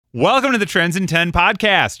Welcome to the Trends in 10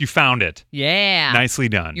 podcast. You found it. Yeah. Nicely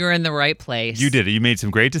done. You're in the right place. You did it. You made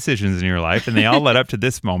some great decisions in your life, and they all led up to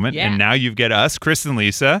this moment. Yeah. And now you've got us, Chris and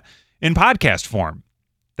Lisa, in podcast form.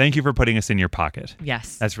 Thank you for putting us in your pocket.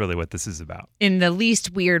 Yes. That's really what this is about. In the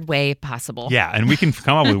least weird way possible. Yeah, and we can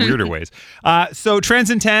come up with weirder ways. So Trends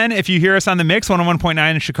in 10, if you hear us on the Mix,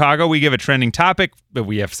 101.9 in Chicago, we give a trending topic, but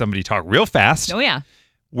we have somebody talk real fast. Oh, yeah.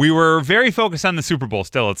 We were very focused on the Super Bowl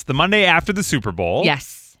still. It's the Monday after the Super Bowl.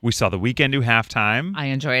 Yes. We saw The Weeknd do halftime. I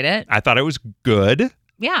enjoyed it. I thought it was good.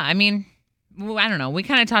 Yeah, I mean, I don't know. We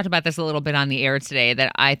kind of talked about this a little bit on the air today,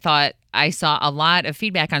 that I thought I saw a lot of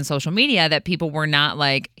feedback on social media that people were not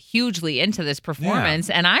like hugely into this performance,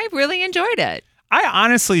 and I really enjoyed it. I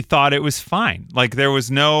honestly thought it was fine. Like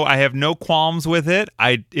I have no qualms with it.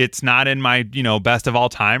 It's not in my, best of all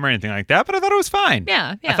time or anything like that, but I thought it was fine.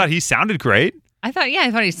 Yeah. I thought he sounded great. I thought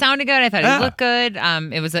he sounded good. I thought he looked good.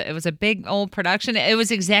 It was a big old production. It was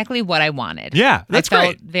exactly what I wanted. Yeah, that's great. I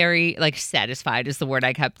felt very satisfied is the word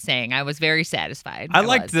I kept saying. I was very satisfied. I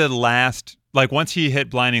liked the last, once he hit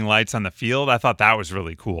blinding lights on the field, I thought that was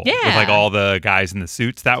really cool. Yeah. With all the guys in the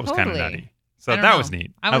suits, that was kind of nutty. So that was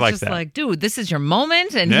neat. I was liked just that. like, dude, this is your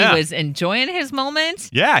moment. And he was enjoying his moment.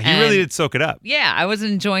 Yeah, he really did soak it up. Yeah, I was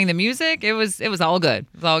enjoying the music. It was all good.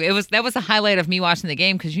 That was the highlight of me watching the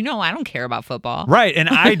game because I don't care about football. Right. And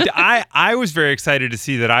I was very excited to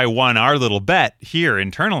see that I won our little bet here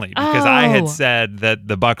internally because I had said that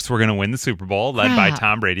the Bucs were going to win the Super Bowl, led by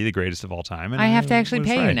Tom Brady, the greatest of all time. And I have to actually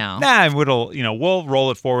pay you now. Nah, we'll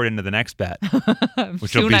roll it forward into the next bet,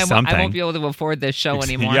 which will be something. I won't be able to afford this show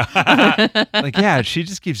anymore. Yeah. She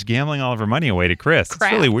just keeps gambling all of her money away to Chris.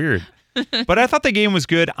 Crap. It's really weird. But I thought the game was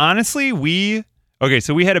good. Honestly,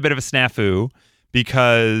 so we had a bit of a snafu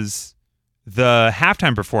because the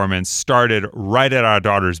halftime performance started right at our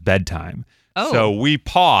daughter's bedtime. Oh. So we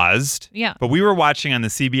paused. Yeah. But we were watching on the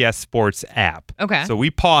CBS Sports app. Okay. So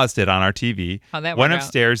we paused it on our TV. How'd that went work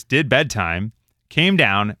upstairs, did bedtime, came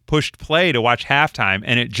down, pushed play to watch halftime,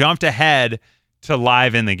 and it jumped ahead to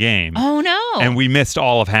live in the game. Oh, no. And we missed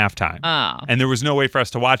all of halftime. Oh. And there was no way for us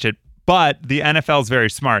to watch it. But the NFL is very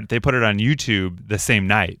smart. They put it on YouTube the same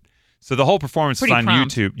night. So the whole performance was on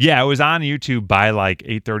YouTube. Yeah, it was on YouTube by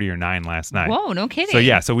 8:30 or 9 last night. Whoa, no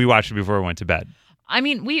kidding. So we watched it before we went to bed. I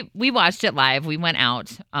mean, we watched it live. We went out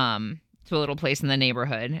to a little place in the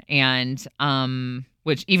neighborhood, and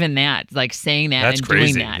which even that, saying that That's and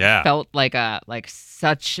crazy. doing that, Yeah. felt like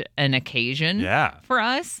such an occasion for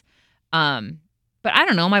us. But I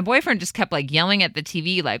don't know. My boyfriend just kept yelling at the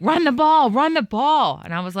TV, run the ball, run the ball.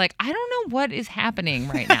 And I was like, I don't know what is happening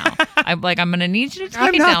right now. I'm going to need you to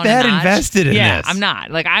take it down a notch. I'm not that invested in this. Yeah, I'm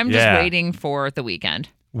not. I'm just waiting for the weekend.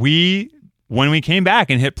 When we came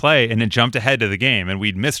back and hit play and it jumped ahead to the game and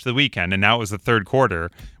we'd missed the weekend and now it was the third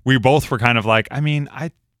quarter, we both were kind of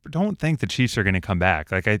I don't think the Chiefs are going to come back.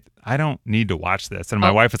 I don't need to watch this. And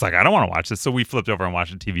my wife was like, I don't want to watch this. So we flipped over and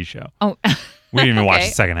watched a TV show. Oh, we didn't even watch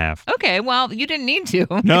the second half. Okay, well, you didn't need to.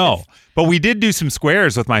 No, but we did do some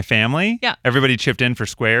squares with my family. Yeah. Everybody chipped in for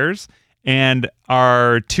squares. And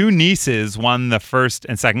our two nieces won the first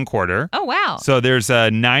and second quarter. Oh, wow. So there's a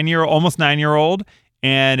almost 9-year-old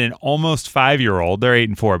and an almost 5-year-old. They're 8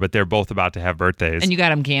 and 4, but they're both about to have birthdays. And you got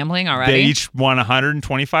them gambling already? They each won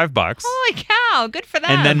 $125. Holy cow, good for them.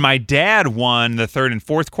 And then my dad won the third and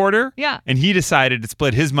fourth quarter. Yeah. And he decided to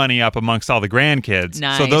split his money up amongst all the grandkids.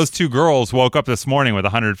 Nice. So those two girls woke up this morning with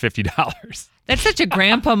 $150. That's such a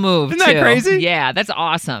grandpa move, Isn't that crazy? Yeah, that's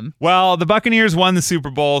awesome. Well, the Buccaneers won the Super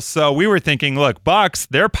Bowl, so we were thinking, look, Bucs,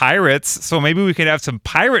 they're pirates, so maybe we could have some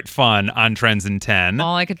pirate fun on Trends in 10.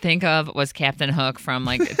 All I could think of was Captain Hook from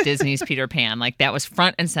Disney's Peter Pan. That was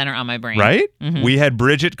front and center on my brain. Right? Mm-hmm. We had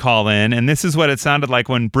Bridget call in, and this is what it sounded like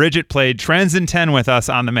when Bridget played Trends in 10 with us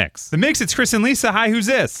on The Mix. The Mix, it's Chris and Lisa. Hi, who's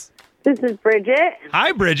this? This is Bridget.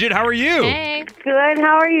 Hi, Bridget. How are you? Hey. Good.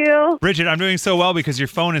 How are you? Bridget, I'm doing so well because your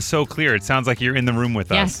phone is so clear. It sounds like you're in the room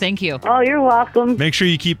with us. Yes, thank you. Oh, you're welcome. Make sure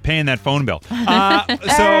you keep paying that phone bill.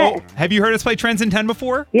 So, have you heard us play Trends in 10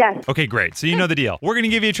 before? Yes. Okay, great. So you know the deal. We're going to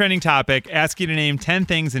give you a trending topic, ask you to name 10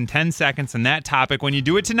 things in 10 seconds in that topic. When you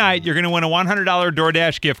do it tonight, you're going to win a $100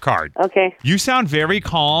 DoorDash gift card. Okay. You sound very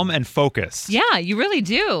calm and focused. Yeah, you really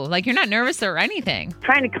do. You're not nervous or anything.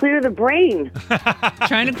 Trying to clear the brain.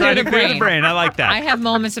 Trying to clear the brain. I like that. I have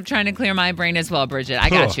moments of trying to clear my brain as well, Bridget. I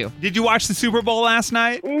got you. Did you watch the Super Bowl last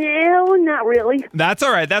night? No, not really. That's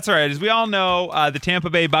all right. As we all know, the Tampa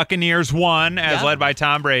Bay Buccaneers won, as led by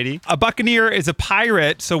Tom Brady. A Buccaneer is a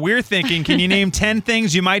pirate, so we're thinking, can you name 10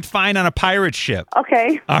 things you might find on a pirate ship?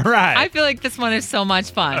 Okay. All right. I feel like this one is so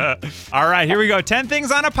much fun. All right, here we go. 10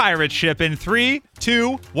 things on a pirate ship in 3,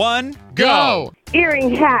 2, 1, go.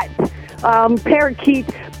 Earring, hats,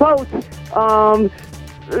 parakeets, boats,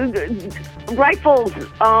 rifles,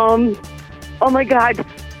 oh my God,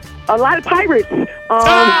 a lot of pirates.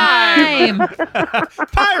 Time!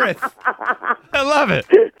 Pirates! I love it.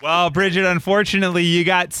 Well, Bridget, unfortunately, you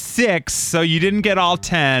got 6, so you didn't get all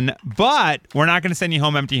 10, but we're not going to send you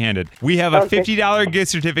home empty-handed. We have a $50 gift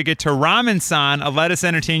certificate to Ramen-san, a Let Us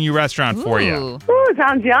Entertain You restaurant for you. Ooh, it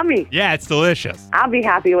sounds yummy. Yeah, it's delicious. I'll be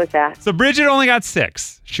happy with that. So Bridget only got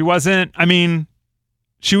 6. She wasn't,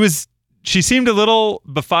 she seemed a little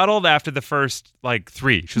befuddled after the first,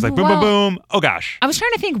 3. She was like, boom, boom, boom. Oh, gosh. I was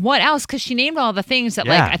trying to think what else, because she named all the things that,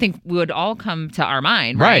 I think would all come to our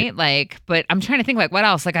mind, right? But I'm trying to think, what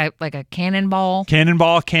else? Like a cannonball?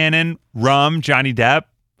 Cannonball, cannon, rum, Johnny Depp,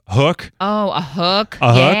 hook. Oh, a hook.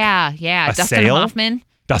 Yeah. A Dustin sail? Hoffman.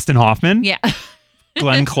 Dustin Hoffman? Yeah.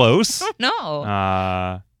 Glenn Close? No.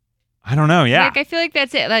 I don't know. Yeah. I feel like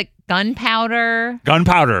that's it. Like gunpowder.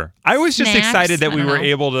 I was just Snacks. excited that we were know.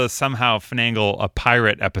 able to somehow finagle a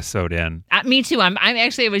pirate episode in. Me too. I'm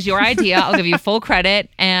actually, it was your idea. I'll give you full credit,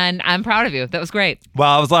 and I'm proud of you. That was great.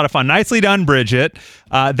 Well, it was a lot of fun. Nicely done, Bridget.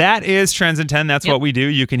 That is Trends in 10. That's what we do.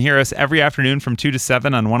 You can hear us every afternoon from 2 to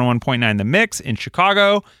 7 on 101.9 The Mix in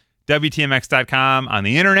Chicago, WTMX.com on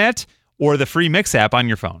the internet, or the free Mix app on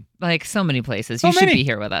your phone. Like so many places. You should be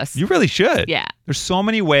here with us. You really should. Yeah. There's so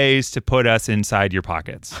many ways to put us inside your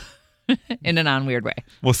pockets. In a non-weird way.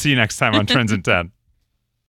 We'll see you next time on Trends in 10.